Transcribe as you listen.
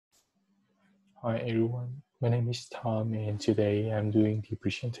Hi everyone, my name is Tom and today I'm doing the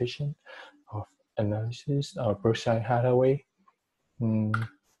presentation of analysis of Berkshire Hathaway. Mm,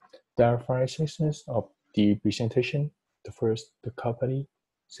 there are five sections of the presentation. The first, the company.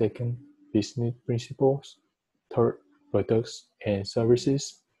 Second, business principles. Third, products and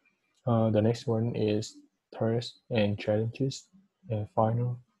services. The next one is threats and challenges. And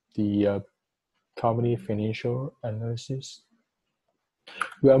final, the company financial analysis.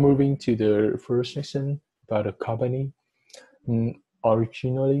 We are moving to the first section about the company.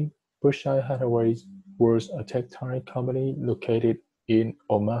 Originally, Berkshire Hathaway was a tech-tiny company located in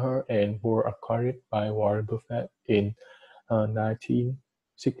Omaha and were acquired by Warren Buffett in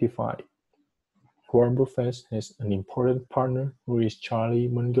 1965. Warren Buffett has an important partner who is Charlie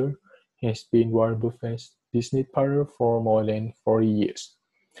Munger. He has been Warren Buffett's business partner for more than 40 years.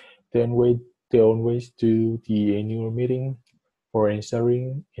 They always do the annual meeting for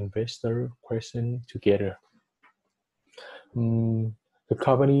answering investor questions together. The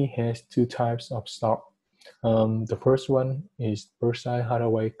company has two types of stock. The first one is Berkshire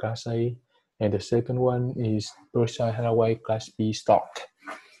Hathaway Class A, and the second one is Berkshire Hathaway Class B stock.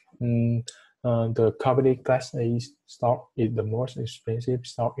 The company Class A stock is the most expensive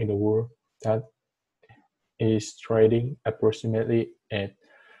stock in the world that is trading approximately at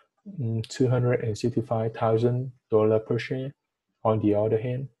 $265,000 per share. On the other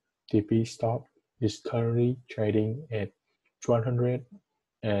hand, the B stock is currently trading at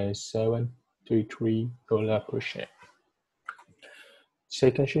 $107.33 per share.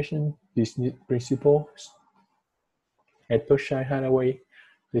 Second section, business principles. At Berkshire Hathaway,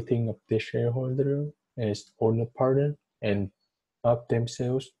 they think of the shareholder as owner partner and of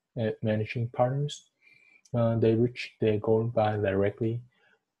themselves as managing partners. They reach their goal by directly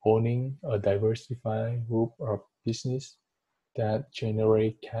owning a diversified group of business that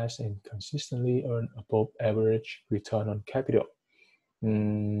generate cash and consistently earn above average return on capital.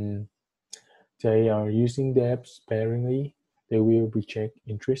 They are using debt sparingly. They will reject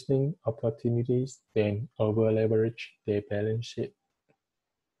interesting opportunities, then over-leverage their balance sheet.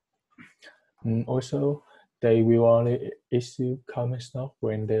 Also, they will only issue common stock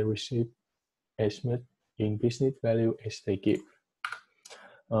when they receive as much in business value as they give.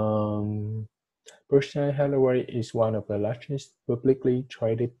 Berkshire Hathaway is one of the largest publicly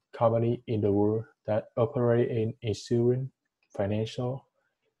traded companies in the world that operate in insurance, financial,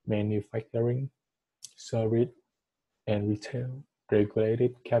 manufacturing, service, and retail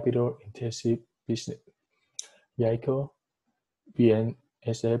regulated capital-intensive business. Geico,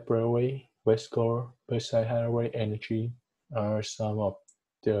 BNSF Railway, Westcore, Berkshire Hathaway Energy are some of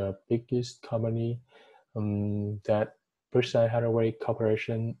the biggest companies that Berkshire Hathaway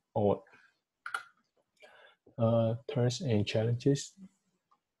Corporation owns. Threats and challenges.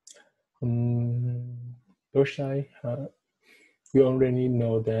 Berkshire, we already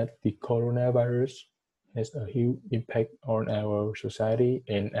know that the coronavirus has a huge impact on our society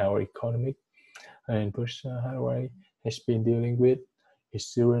and our economy, and Berkshire Hathaway has been dealing with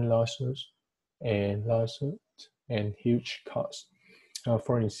insurance lawsuits and huge costs.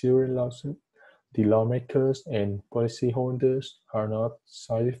 For insurance lawsuits, the lawmakers and policyholders are not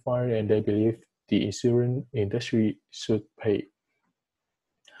satisfied and they believe the insurance industry should pay.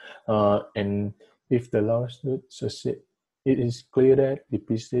 And if the lawsuit succeeds, it is clear that the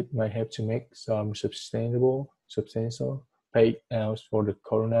business might have to make some substantial payouts for the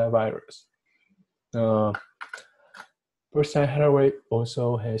coronavirus. Berkshire Hathaway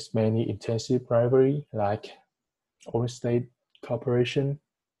also has many intensive rivalry like Allstate Corporation,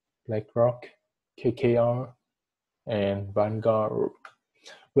 BlackRock, KKR, and Vanguard.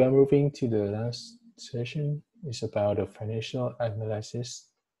 We are moving to the last session. It's about the financial analysis.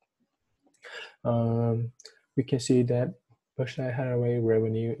 We can see that Berkshire Hathaway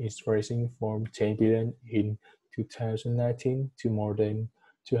revenue is rising from 10 billion in 2019 to more than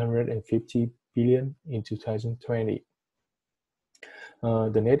 250 billion in 2020.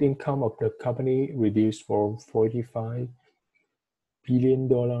 The net income of the company reduced from $45 billion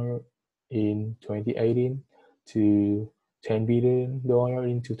in 2018 to $10 billion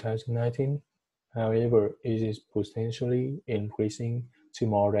in 2019. However, it is potentially increasing to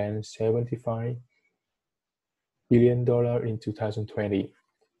more than $75 billion in 2020.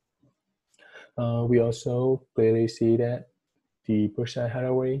 We also clearly see that the Berkshire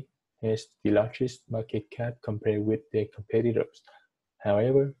Hathaway has the largest market cap compared with their competitors.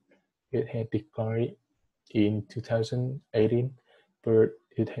 However, it had declined in 2018, but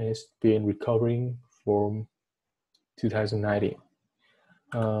it has been recovering from 2019.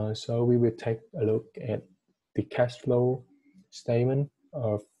 So we will take a look at the cash flow statement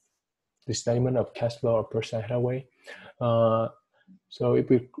of the statement of cash flow of Berkshire Hathaway. So if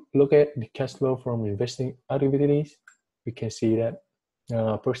we look at the cash flow from investing activities, we can see that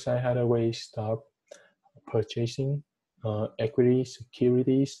Berkshire Hathaway stopped purchasing equity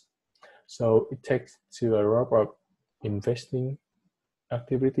securities. So it takes to a lot of investing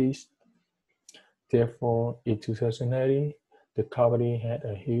activities. Therefore, in 2019, the company had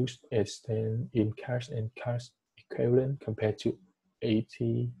a huge extent in cash and cash equivalent compared to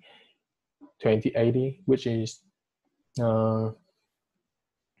 2080, which is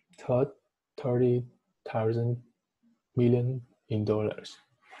 30,000 million in dollars.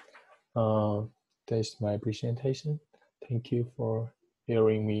 That's my presentation. Thank you for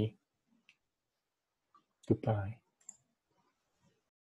hearing me. Goodbye.